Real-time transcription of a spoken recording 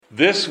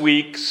This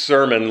week's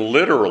sermon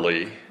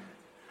literally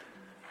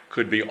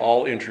could be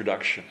all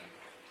introduction.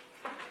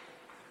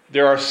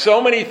 There are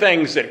so many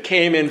things that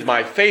came into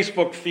my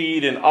Facebook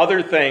feed and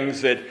other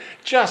things that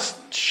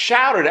just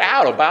shouted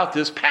out about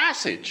this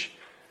passage.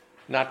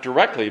 Not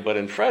directly, but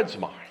in Fred's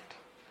mind.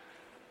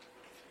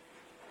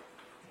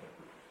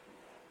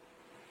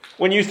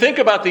 When you think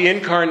about the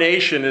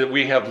incarnation that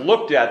we have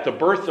looked at, the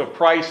birth of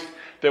Christ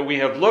that we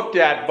have looked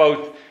at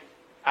both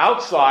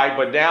outside,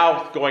 but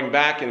now going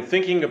back and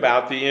thinking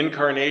about the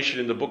incarnation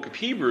in the book of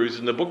Hebrews.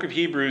 In the book of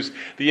Hebrews,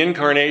 the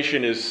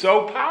incarnation is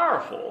so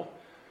powerful.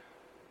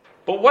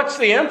 But what's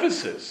the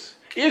emphasis?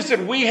 Is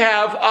that we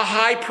have a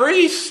high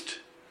priest.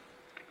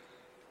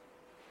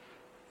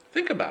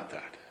 Think about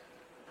that.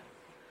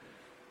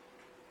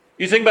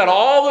 You think about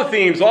all the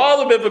themes,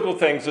 all the biblical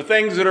things, the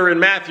things that are in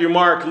Matthew,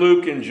 Mark,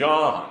 Luke, and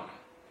John.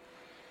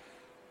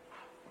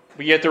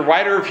 But yet the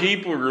writer of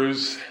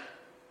Hebrews,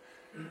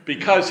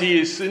 because he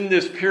is in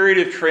this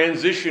period of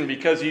transition,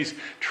 because he's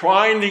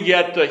trying to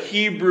get the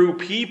Hebrew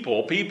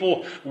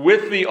people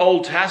with the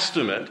Old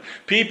Testament,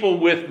 people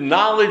with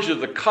knowledge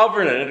of the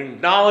covenant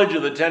and knowledge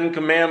of the Ten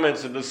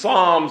Commandments and the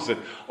Psalms and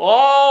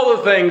all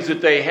the things that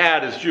they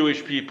had as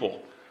Jewish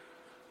people.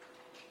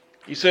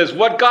 He says,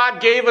 what God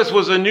gave us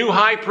was a new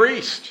high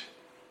priest.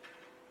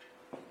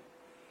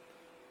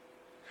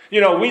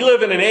 You know, we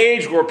live in an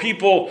age where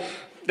people,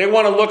 they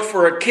want to look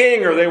for a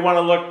king or they want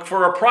to look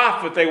for a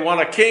prophet. They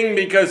want a king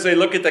because they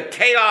look at the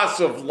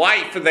chaos of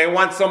life and they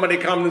want somebody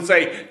to come and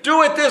say,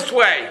 do it this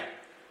way.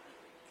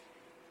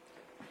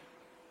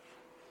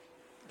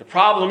 The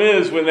problem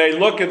is when they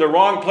look at the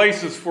wrong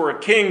places for a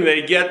king,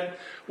 they get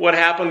what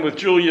happened with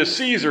Julius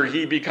Caesar.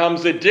 He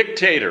becomes a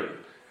dictator.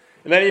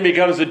 And then he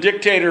becomes a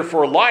dictator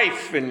for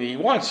life, and he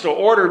wants to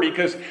order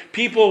because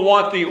people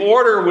want the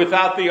order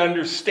without the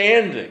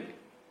understanding.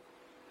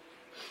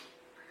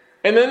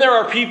 And then there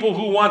are people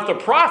who want the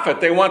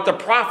prophet. They want the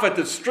prophet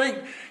that's straight,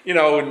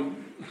 and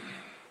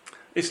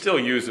they still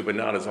use it, but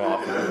not as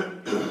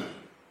often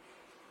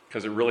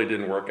because it really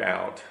didn't work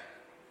out.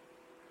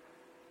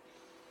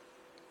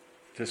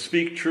 To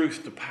speak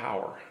truth to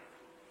power.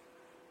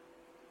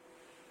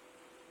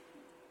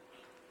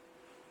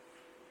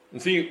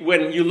 And see,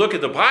 when you look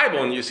at the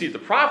Bible and you see the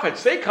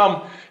prophets, they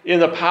come in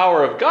the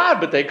power of God,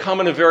 but they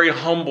come in a very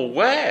humble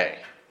way.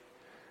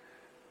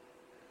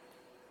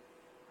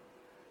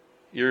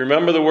 You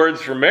remember the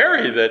words from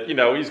Mary that,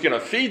 he's going to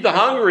feed the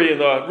hungry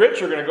and the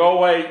rich are going to go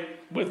away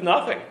with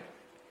nothing.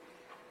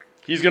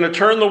 He's going to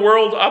turn the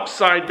world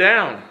upside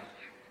down.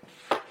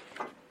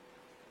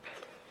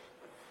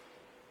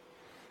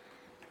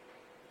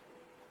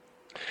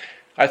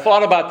 I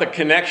thought about the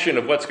connection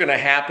of what's going to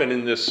happen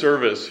in this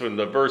service from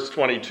the verse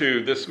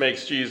 22. This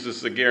makes Jesus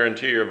the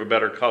guarantor of a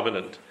better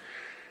covenant.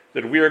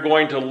 That we are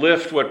going to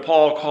lift what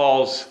Paul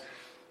calls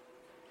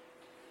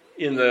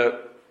in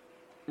the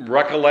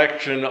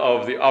recollection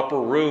of the upper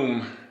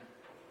room.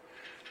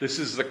 This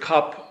is the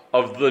cup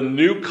of the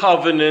new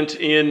covenant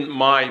in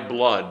my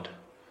blood.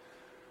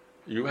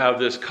 You have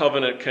this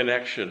covenant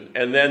connection.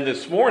 And then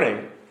this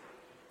morning,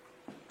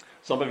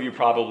 some of you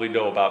probably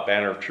know about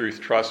Banner of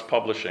Truth Trust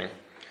Publishing.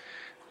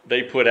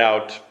 They put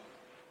out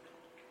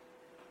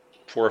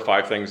 4 or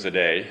 5 things a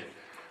day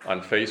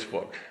on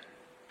Facebook.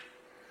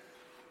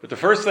 But the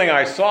first thing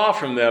I saw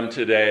from them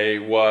today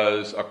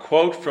was a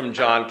quote from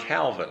John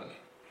Calvin.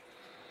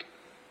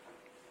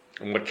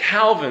 And what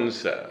Calvin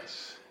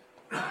says,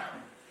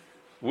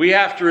 we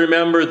have to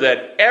remember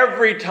that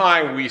every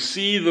time we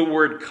see the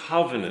word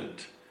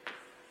covenant,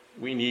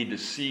 we need to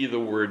see the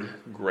word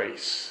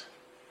grace.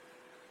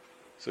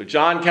 So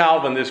John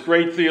Calvin, this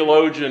great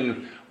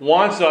theologian,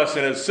 wants us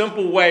in a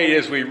simple way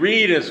as we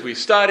read, as we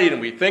study, and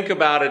we think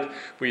about it,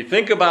 we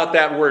think about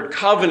that word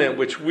covenant,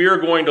 which we're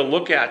going to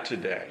look at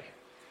today.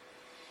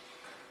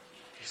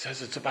 He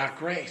says it's about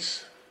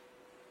grace.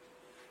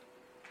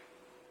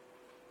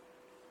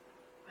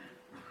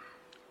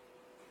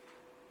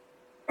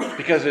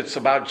 Because it's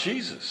about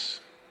Jesus.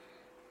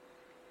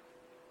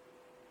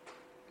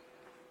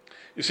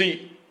 You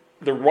see,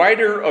 the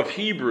writer of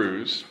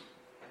Hebrews,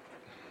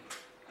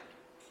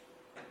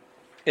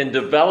 in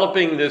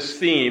developing this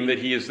theme that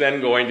he is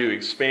then going to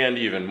expand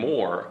even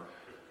more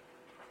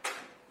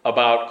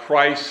about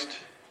Christ,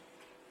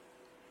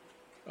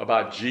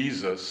 about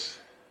Jesus,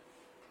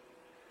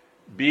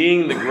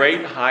 being the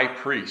great high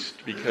priest,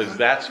 because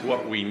that's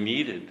what we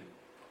needed.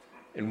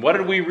 And what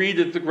did we read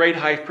that the great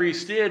high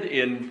priest did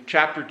in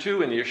chapter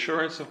 2 in the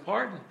assurance of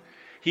pardon?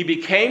 He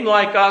became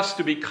like us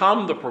to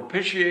become the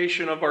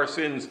propitiation of our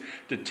sins,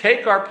 to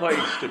take our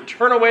place, to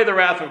turn away the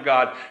wrath of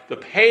God, to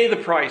pay the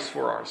price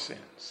for our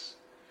sins.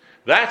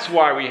 That's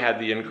why we had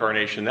the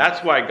incarnation.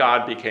 That's why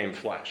God became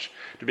flesh.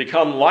 To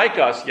become like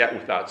us, yet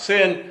without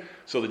sin,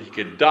 so that he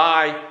could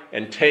die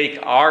and take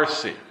our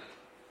sin.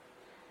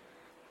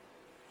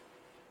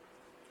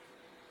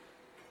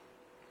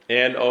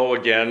 And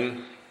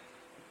again,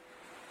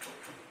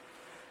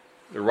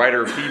 the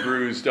writer of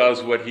Hebrews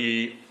does what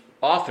he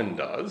often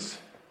does.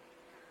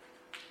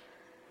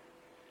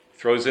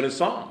 Throws in a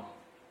song.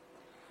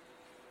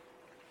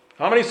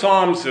 How many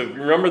Psalms,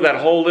 remember that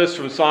whole list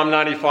from Psalm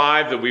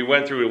 95 that we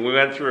went through,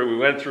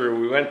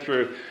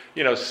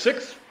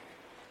 6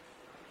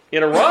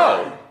 in a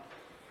row.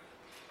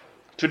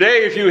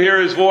 Today, if you hear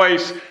his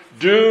voice,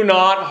 do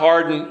not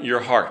harden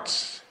your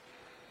hearts.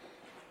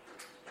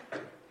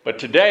 But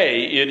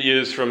today, it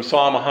is from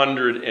Psalm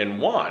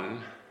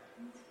 101.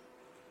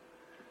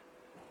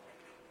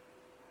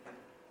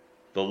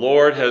 The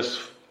Lord has,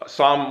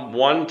 Psalm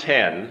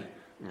 110,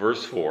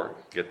 verse 4,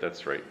 get that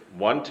straight,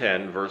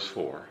 110, verse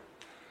 4.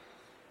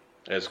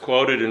 As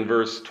quoted in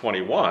verse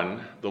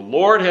 21, the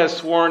Lord has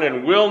sworn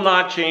and will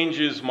not change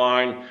his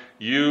mind.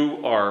 You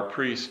are a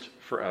priest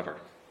forever.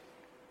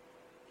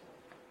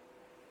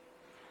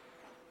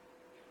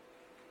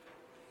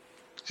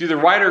 See, the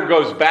writer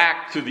goes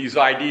back to these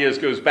ideas,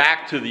 goes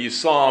back to these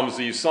psalms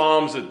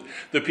that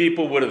the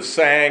people would have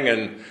sang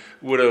and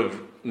would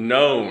have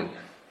known.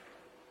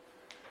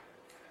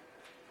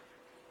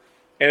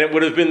 And it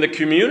would have been the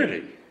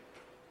community,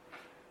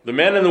 the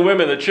men and the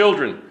women, the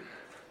children,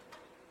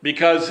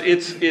 because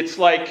it's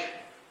like,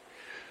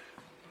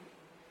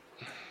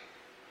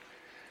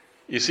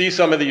 you see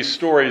some of these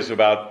stories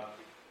about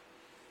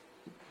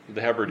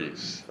the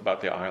Hebrides, about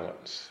the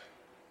islands.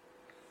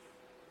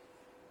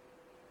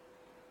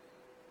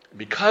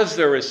 Because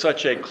there is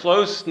such a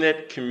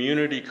close-knit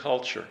community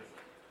culture,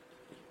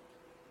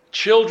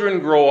 children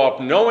grow up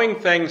knowing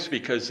things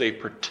because they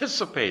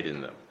participate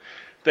in them.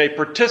 They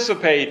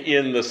participate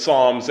in the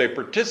Psalms. They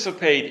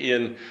participate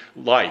in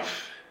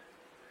life.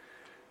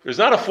 There's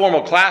not a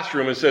formal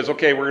classroom that says,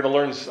 okay, we're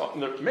going to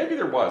learn, maybe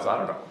there was, I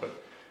don't know,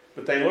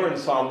 but they learned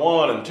Psalm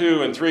 1 and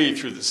 2 and 3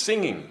 through the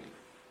singing.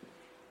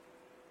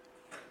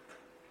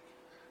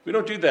 We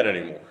don't do that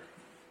anymore.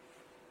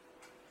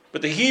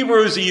 But the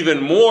Hebrews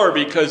even more,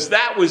 because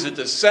that was at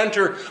the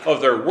center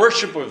of their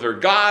worship of their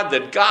God,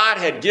 that God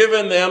had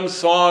given them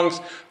songs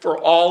for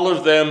all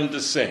of them to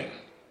sing.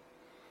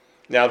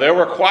 Now, there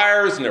were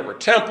choirs and there were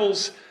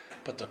temples,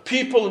 but the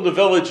people in the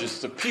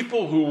villages, the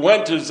people who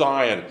went to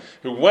Zion,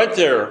 who went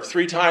there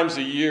 3 times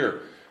a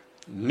year,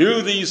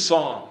 knew these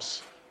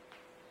psalms.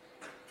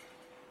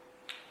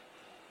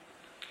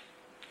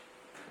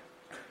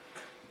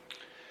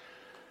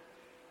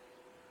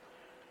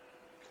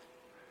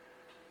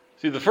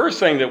 See, the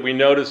first thing that we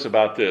notice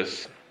about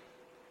this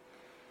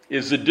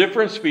is the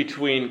difference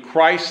between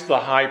Christ the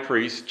high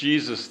priest,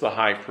 Jesus the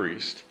high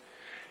priest,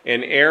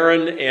 and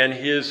Aaron and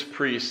his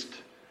priest,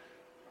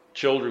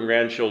 children,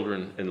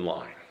 grandchildren in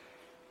line.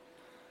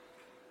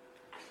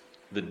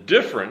 The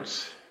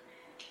difference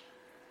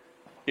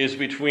is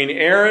between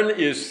Aaron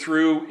is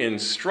through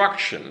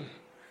instruction.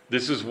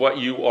 This is what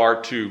you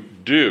are to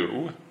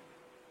do.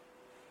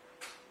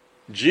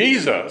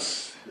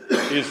 Jesus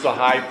is the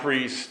high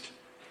priest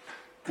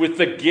with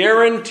the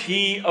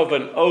guarantee of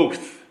an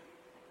oath.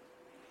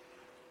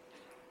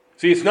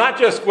 See, it's not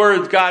just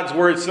God's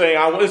word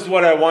saying, this is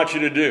what I want you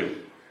to do.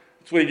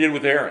 That's what he did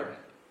with Aaron.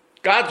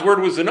 God's word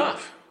was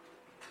enough.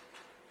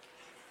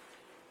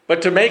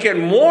 But to make it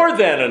more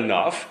than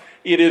enough,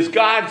 it is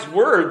God's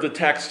word, the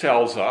text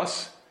tells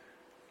us,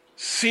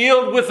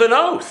 sealed with an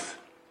oath.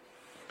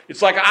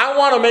 It's like, I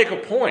want to make a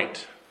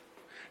point.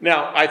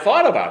 Now, I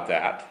thought about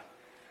that,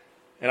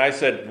 and I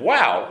said,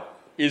 wow,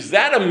 is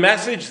that a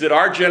message that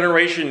our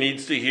generation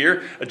needs to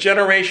hear? A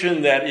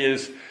generation that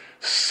is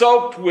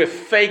soaked with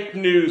fake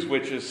news,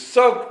 which is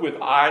soaked with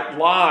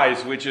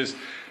lies, which has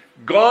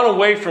gone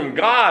away from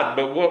God.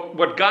 But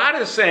what God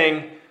is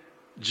saying,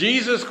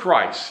 Jesus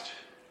Christ,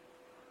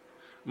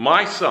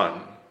 my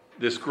son,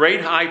 this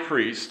great high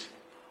priest,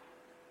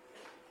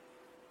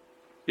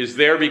 is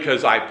there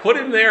because I put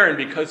him there and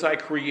because I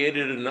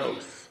created an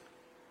oath.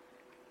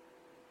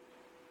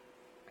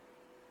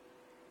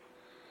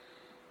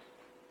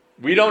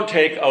 We don't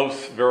take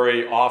oaths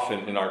very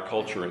often in our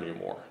culture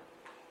anymore.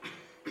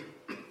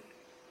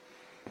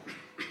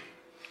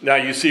 Now,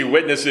 you see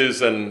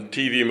witnesses in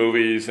TV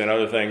movies and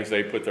other things,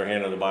 they put their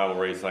hand on the Bible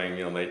raised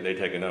saying, they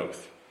take an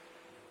oath.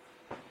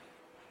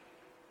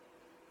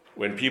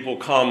 When people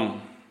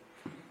come,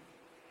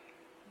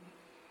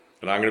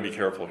 and I'm going to be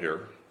careful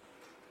here,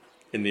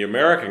 in the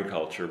American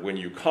culture, when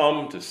you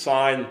come to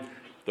sign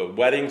the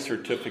wedding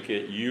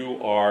certificate,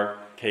 you are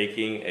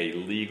taking a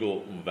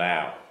legal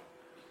vow.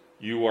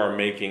 You are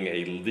making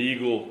a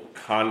legal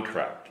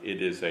contract.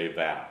 It is a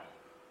vow.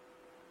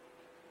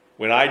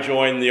 When I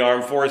joined the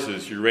armed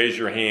forces, you raise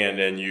your hand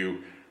and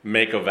you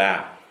make a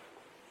vow.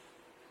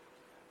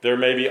 There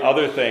may be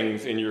other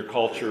things in your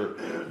culture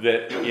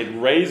that it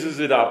raises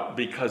it up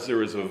because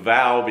there is a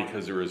vow,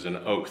 because there is an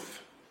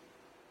oath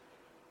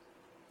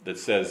that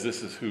says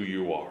this is who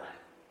you are.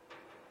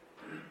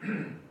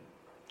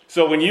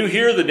 So when you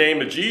hear the name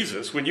of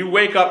Jesus, when you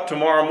wake up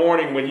tomorrow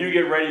morning, when you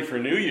get ready for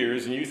New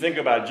Year's and you think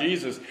about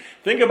Jesus,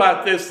 think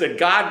about this, that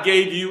God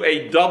gave you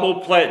a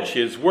double pledge,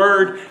 his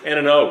word and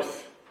an oath.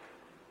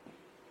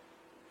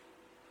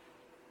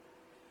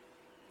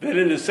 That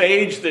in this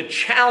age that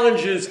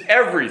challenges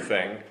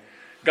everything,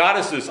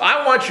 God says,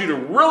 I want you to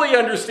really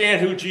understand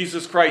who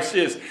Jesus Christ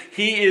is.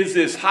 He is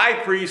this high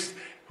priest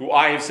who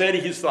I have said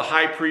he's the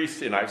high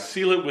priest, and I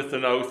seal it with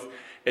an oath.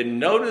 And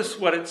notice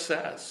what it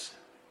says.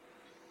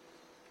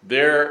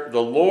 There,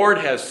 the Lord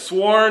has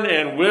sworn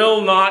and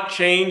will not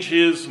change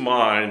his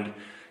mind.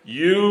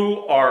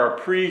 You are a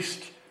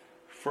priest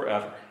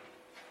forever.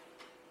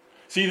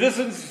 See, this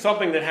isn't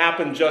something that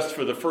happened just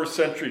for the first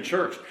century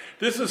church.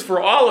 This is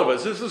for all of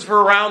us. This is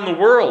for around the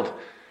world.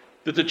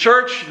 That the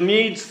church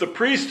needs the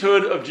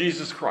priesthood of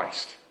Jesus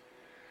Christ.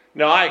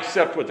 Now, I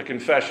accept what the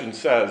confession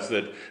says,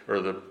 or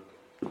the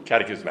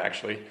catechism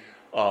actually.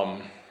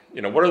 What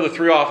are the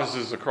three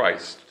offices of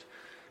Christ?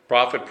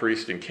 Prophet,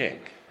 priest, and king.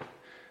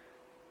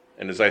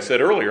 And as I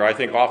said earlier, I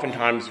think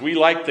oftentimes we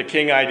like the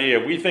king idea.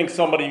 We think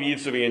somebody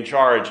needs to be in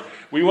charge.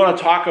 We want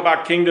to talk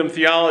about kingdom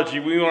theology.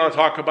 We want to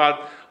talk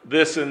about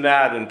this and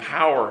that and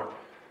power.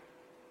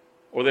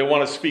 Or they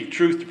want to speak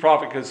truth to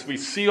prophet because we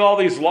see all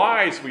these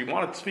lies. We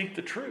want to speak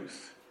the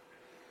truth.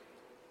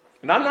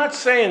 And I'm not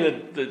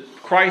saying that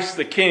Christ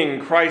the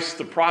king, Christ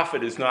the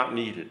prophet is not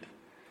needed.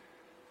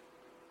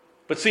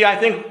 But see, I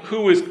think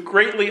who is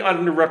greatly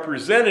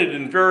underrepresented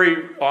and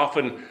very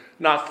often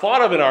not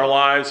thought of in our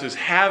lives is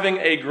having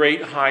a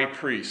great high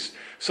priest.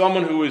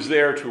 Someone who is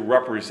there to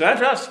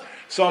represent us.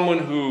 Someone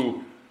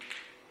who,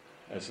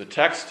 as the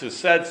text has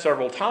said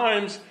several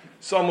times,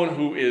 someone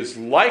who is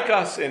like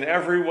us in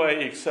every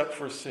way except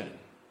for sin.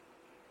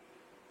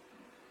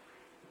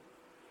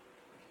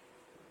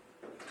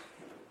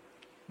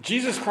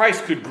 Jesus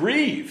Christ could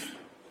grieve.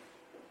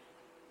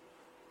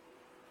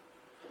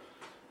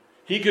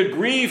 He could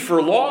grieve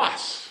for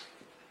loss.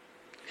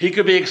 He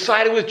could be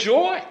excited with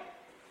joy.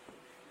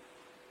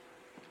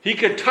 He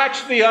could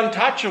touch the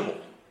untouchable.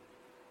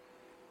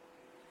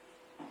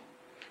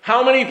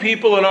 How many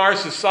people in our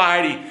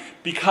society,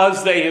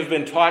 because they have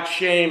been taught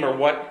shame or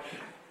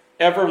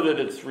whatever that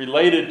it's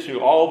related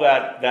to, all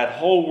that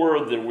whole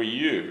word that we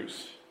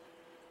use,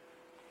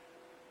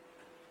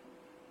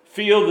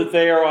 feel that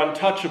they are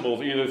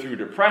untouchable either through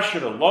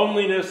depression or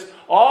loneliness,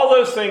 all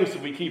those things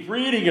that we keep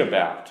reading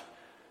about.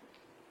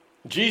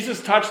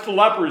 Jesus touched the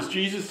lepers.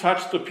 Jesus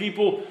touched the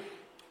people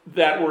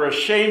that were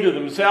ashamed of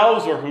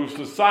themselves or whose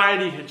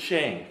society had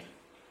shamed.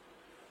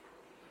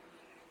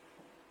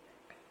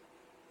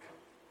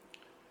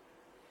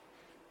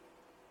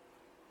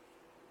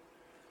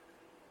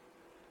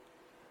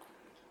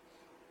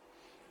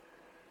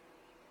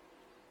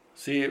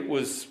 See, it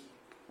was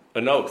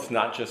an oath,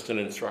 not just an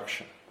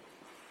instruction.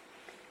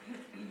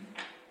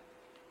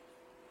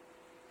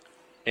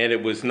 And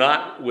it was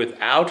not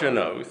without an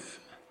oath,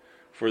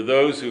 for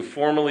those who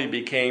formerly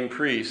became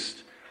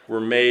priests were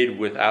made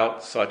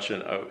without such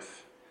an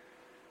oath.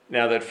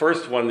 Now, that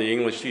first one, the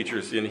English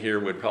teachers in here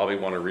would probably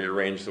want to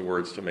rearrange the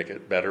words to make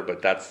it better,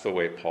 but that's the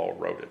way Paul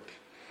wrote it.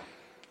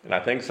 And I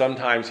think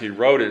sometimes he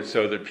wrote it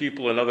so that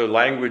people in other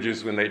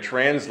languages, when they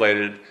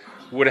translated,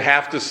 would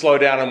have to slow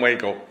down and wait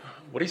and go,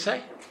 what did he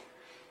say?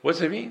 What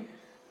does it mean?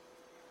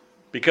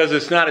 Because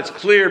it's not as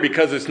clear,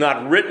 because it's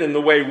not written in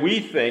the way we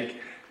think,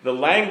 the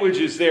language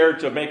is there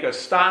to make us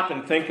stop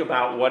and think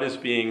about what is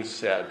being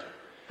said.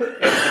 At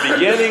the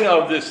beginning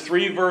of this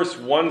 3-verse,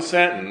 1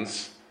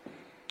 sentence,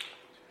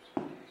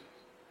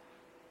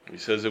 he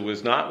says it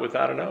was not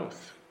without an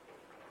oath.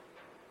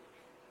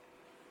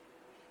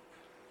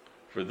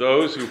 For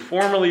those who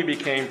formerly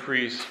became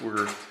priests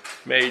were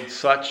made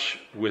such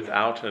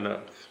without an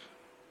oath.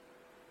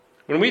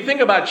 When we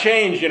think about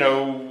change,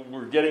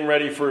 we're getting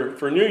ready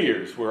for New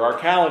Year's, where our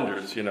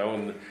calendars,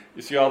 and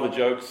you see all the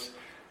jokes.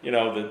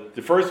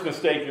 The first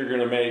mistake you're going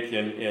to make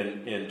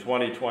in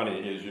 2020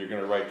 is you're going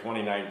to write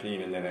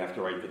 2019 and then have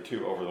to write the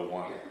 2 over the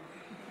 1.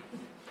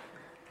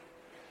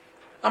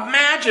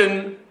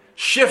 Imagine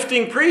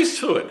shifting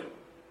priesthood.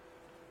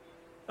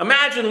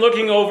 Imagine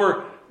looking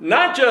over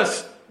not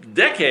just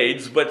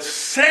decades, but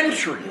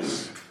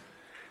centuries.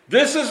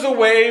 This is the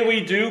way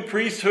we do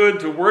priesthood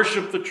to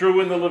worship the true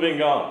and the living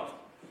God.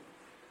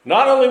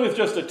 Not only with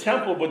just a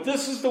temple, but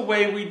this is the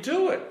way we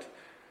do it.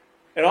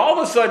 And all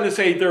of a sudden to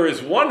say there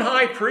is one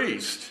high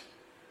priest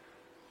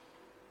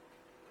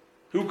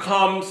who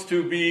comes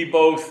to be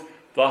both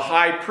the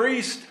high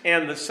priest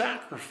and the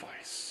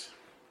sacrifice.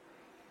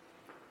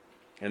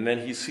 And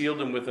then he sealed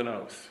him with an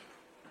oath.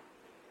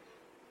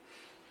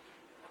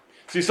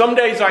 See, some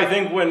days I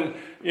think when,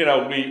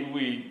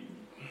 we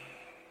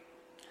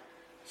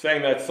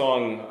sang that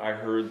song, I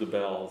Heard the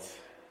Bells.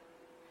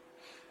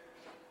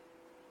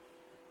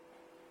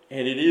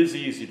 And it is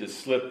easy to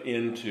slip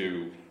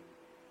into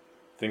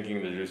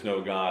thinking that there's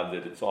no God,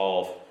 that it's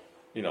all,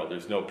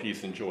 there's no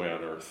peace and joy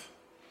on earth.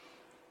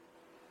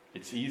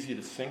 It's easy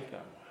to think that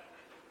way.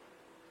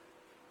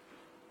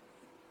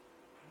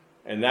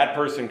 And that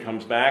person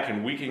comes back,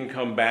 and we can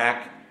come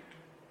back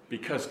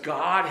because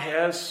God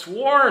has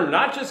sworn,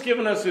 not just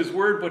given us his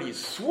word, but he's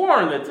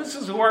sworn that this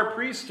is who our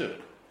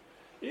priesthood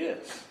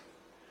is.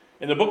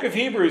 And the book of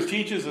Hebrews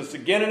teaches us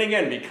again and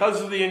again, because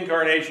of the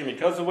incarnation,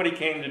 because of what he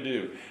came to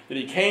do, that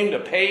he came to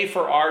pay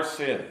for our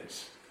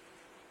sins.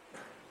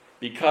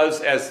 Because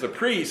as the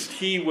priest,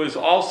 he was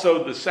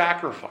also the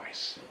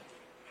sacrifice.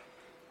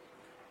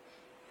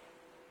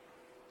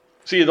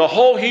 See, the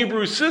whole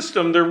Hebrew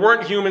system, there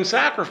weren't human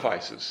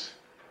sacrifices.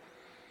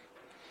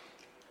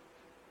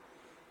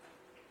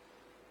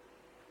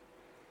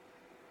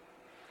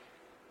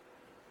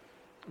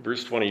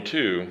 verse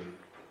 22,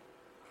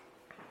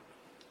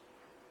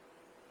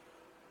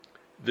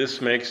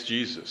 this makes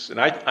Jesus. And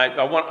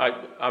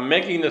I'm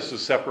making this a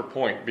separate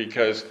point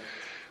because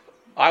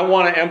I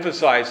want to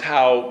emphasize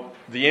how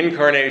the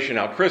incarnation,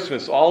 how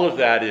Christmas, all of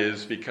that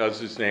is because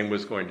his name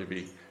was going to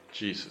be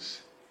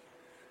Jesus.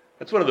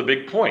 That's one of the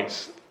big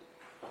points,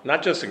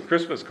 not just in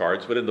Christmas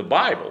cards, but in the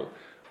Bible,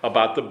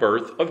 about the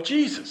birth of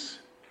Jesus.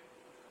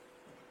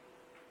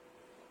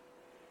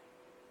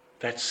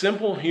 That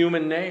simple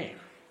human name.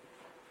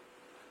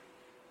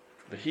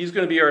 That he's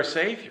going to be our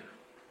Savior.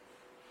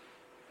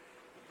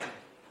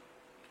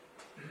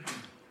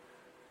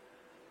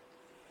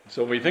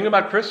 So when we think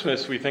about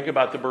Christmas, we think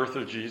about the birth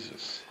of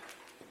Jesus.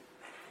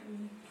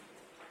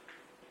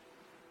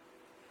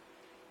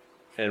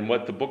 And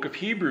what the book of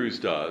Hebrews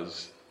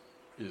does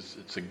is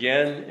it's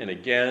again and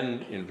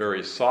again in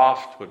very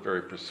soft but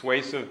very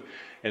persuasive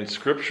and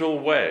scriptural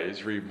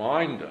ways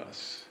remind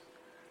us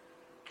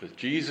that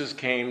Jesus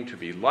came to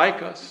be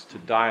like us, to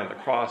die on the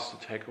cross,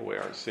 to take away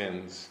our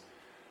sins,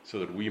 so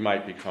that we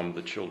might become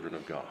the children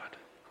of God.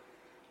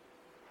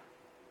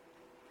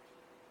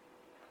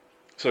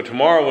 So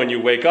tomorrow when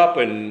you wake up,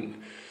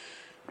 and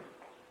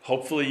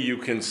hopefully you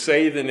can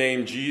say the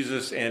name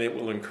Jesus and it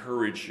will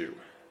encourage you.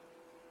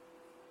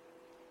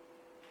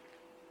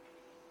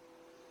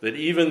 That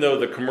even though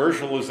the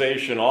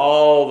commercialization,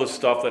 all the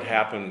stuff that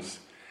happens,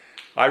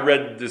 I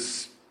read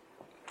this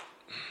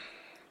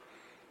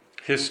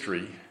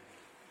history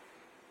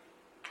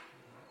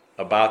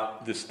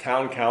about this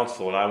town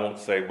council, and I won't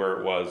say where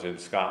it was, in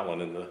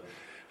Scotland in the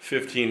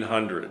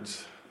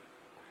 1500s.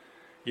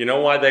 You know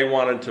why they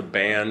wanted to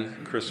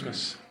ban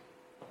Christmas?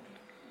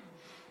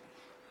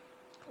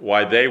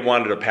 Why they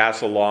wanted to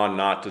pass a law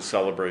not to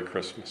celebrate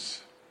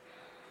Christmas?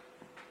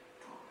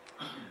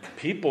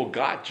 People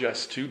got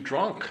just too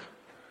drunk.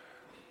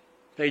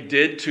 They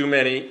did too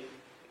many,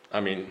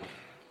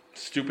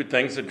 stupid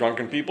things that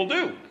drunken people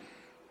do.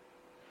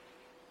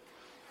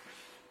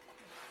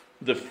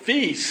 The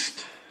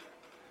feast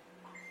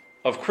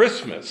of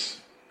Christmas,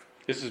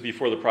 this is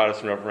before the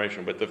Protestant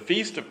Reformation, but the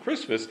feast of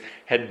Christmas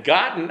had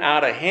gotten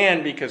out of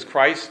hand because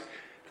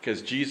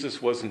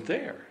Jesus wasn't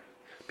there.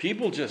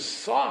 People just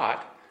saw it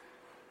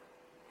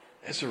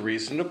as a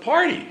reason to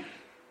party.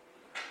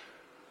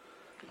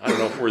 I don't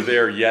know if we're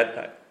there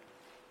yet,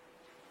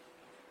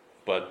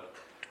 but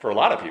for a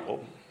lot of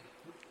people,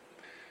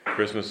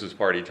 Christmas is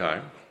party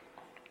time.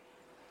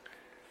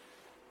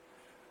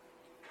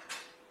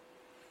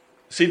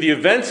 See, the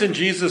events in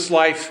Jesus'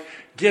 life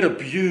get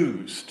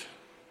abused.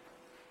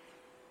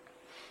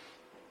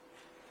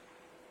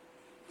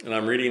 And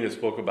I'm reading this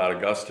book about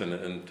Augustine,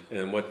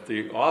 and what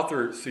the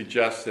author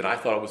suggests, and I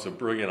thought it was a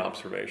brilliant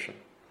observation.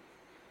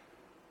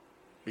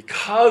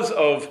 Because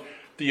of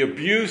the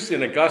abuse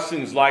in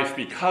Augustine's life,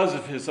 because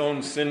of his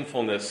own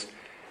sinfulness,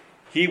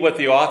 what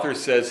the author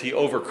says, he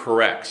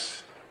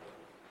overcorrects.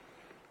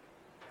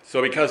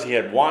 So because he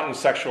had wanton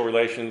sexual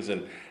relations,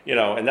 and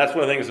that's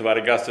one of the things about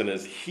Augustine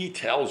is he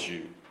tells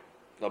you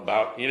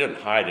he didn't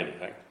hide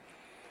anything.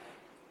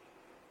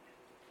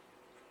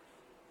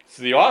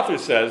 So the author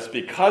says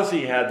because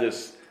he had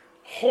this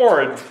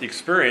horrid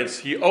experience,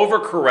 he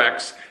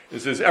overcorrects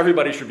and says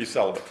everybody should be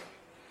celibate.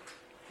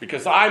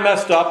 Because I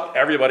messed up,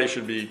 everybody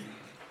should be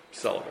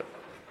celibate.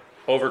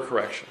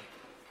 Overcorrection.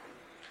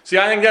 See,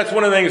 I think that's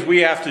one of the things we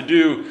have to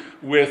do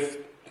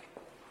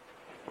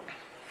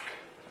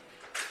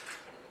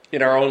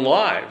in our own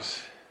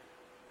lives,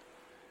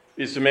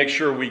 is to make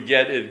sure we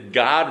get it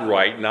God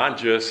right, not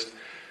just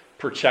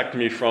protect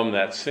me from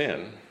that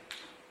sin.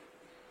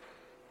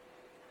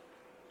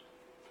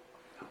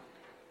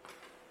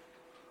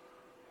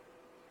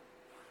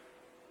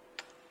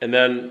 And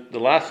then the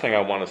last thing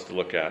I want us to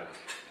look at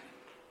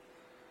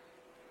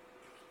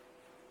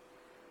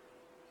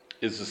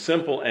is the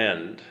simple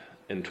end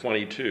in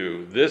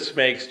 22. This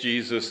makes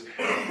Jesus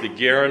the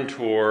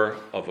guarantor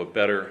of a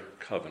better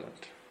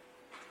covenant.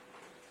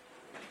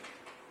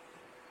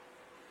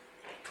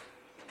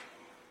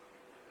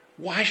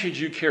 Why should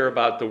you care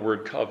about the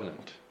word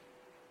covenant?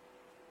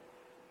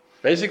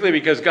 Basically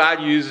because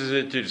God uses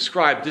it to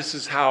describe, this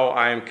is how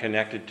I am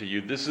connected to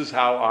you. This is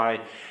how I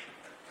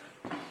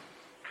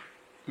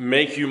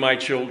make you my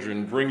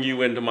children, bring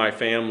you into my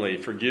family,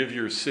 forgive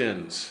your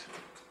sins.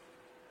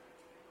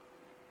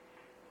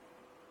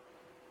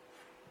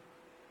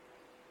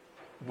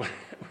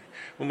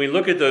 When we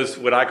look at those,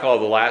 what I call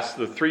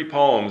the 3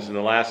 poems and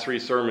the last 3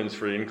 sermons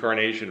for the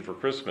incarnation for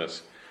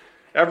Christmas,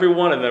 every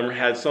one of them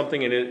had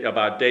something in it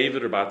about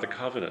David, about the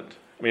covenant.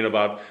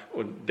 About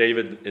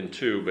David in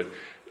 2, but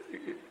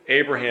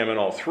Abraham in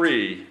all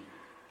 3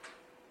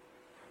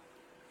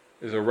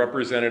 is a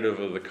representative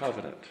of the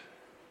covenant.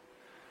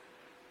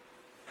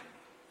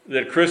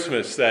 That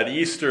Christmas, that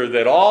Easter,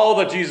 that all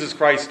that Jesus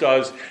Christ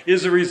does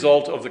is a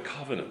result of the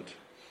covenant,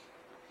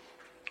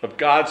 of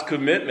God's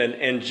commitment,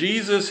 and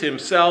Jesus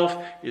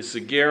himself is the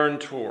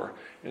guarantor.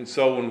 And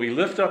so when we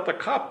lift up the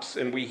cups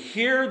and we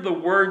hear the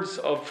words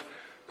of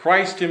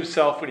Christ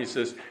himself when he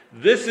says,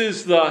 this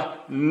is the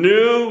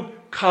new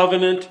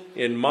covenant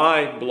in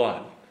my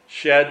blood.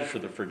 shed for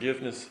the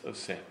forgiveness of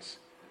sins.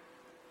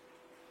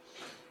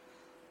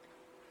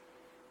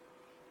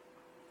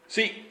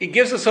 See, it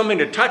gives us something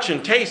to touch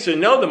and taste and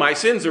know that my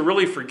sins are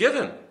really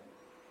forgiven.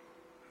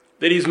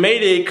 That he's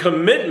made a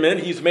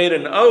commitment, he's made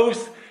an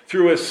oath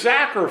through a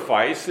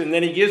sacrifice, and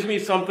then he gives me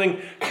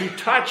something to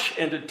touch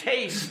and to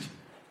taste,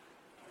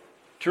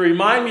 to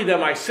remind me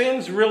that my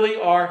sins really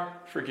are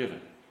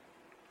forgiven.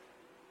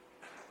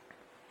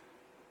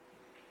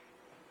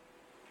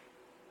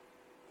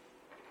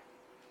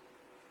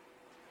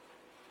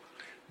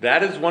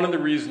 That is one of the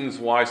reasons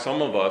why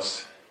some of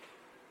us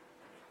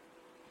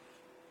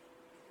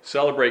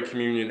celebrate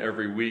communion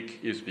every week,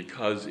 is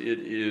because it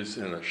is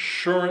an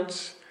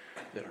assurance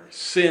that our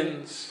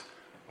sins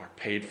are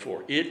paid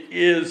for. It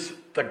is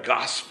the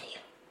gospel.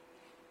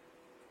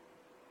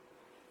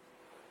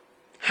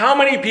 How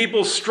many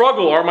people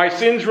struggle? Are my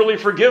sins really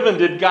forgiven?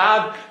 Did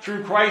God,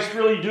 through Christ,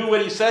 really do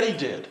what he said he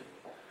did?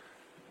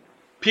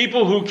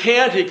 People who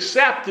can't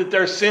accept that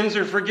their sins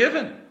are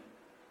forgiven.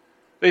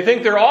 They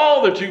think they're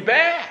too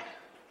bad.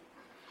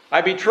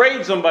 I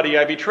betrayed somebody.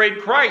 I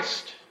betrayed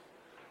Christ.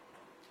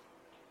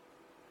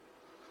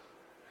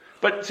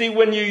 But see,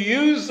 when you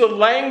use the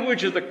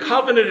language of the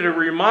covenant, it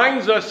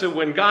reminds us that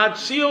when God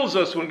seals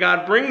us, when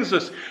God brings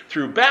us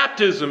through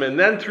baptism and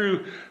then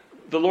through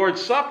the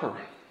Lord's Supper,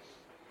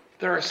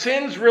 that our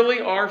sins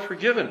really are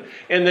forgiven.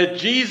 And that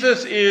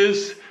Jesus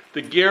is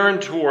the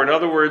guarantor. In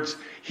other words,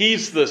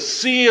 he's the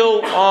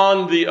seal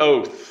on the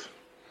oath.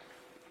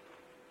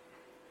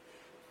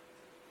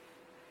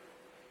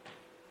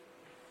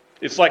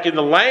 It's like in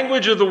the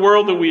language of the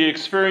world that we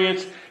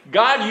experience,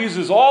 God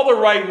uses all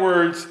the right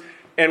words,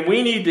 and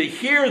we need to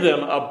hear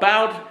them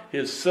about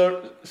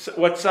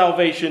what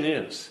salvation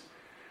is.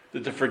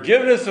 That the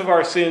forgiveness of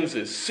our sins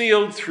is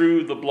sealed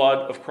through the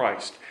blood of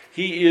Christ.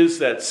 He is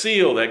that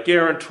seal, that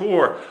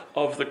guarantor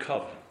of the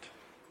covenant.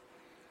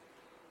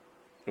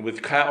 And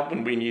with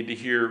Calvin, we need to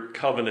hear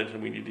covenant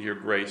and we need to hear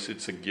grace.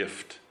 It's a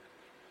gift.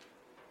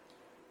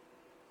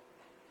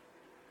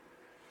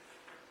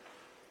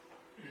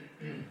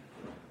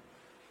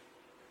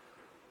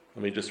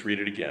 Let me just read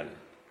it again.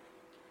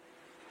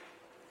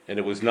 And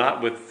it was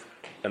not with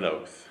an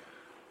oath.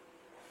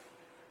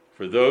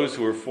 For those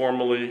who were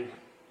formerly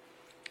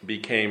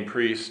became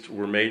priests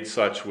were made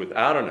such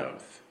without an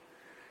oath.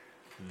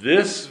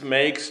 This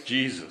makes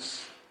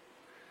Jesus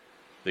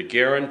the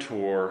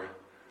guarantor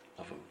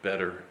of a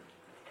better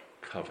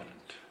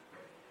covenant.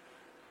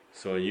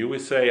 So you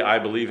would say, I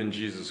believe in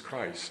Jesus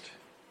Christ.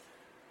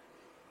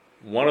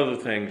 One of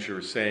the things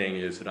you're saying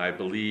is that I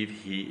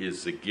believe he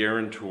is the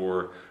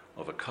guarantor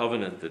of a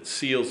covenant that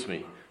seals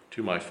me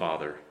to my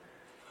Father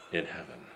in heaven.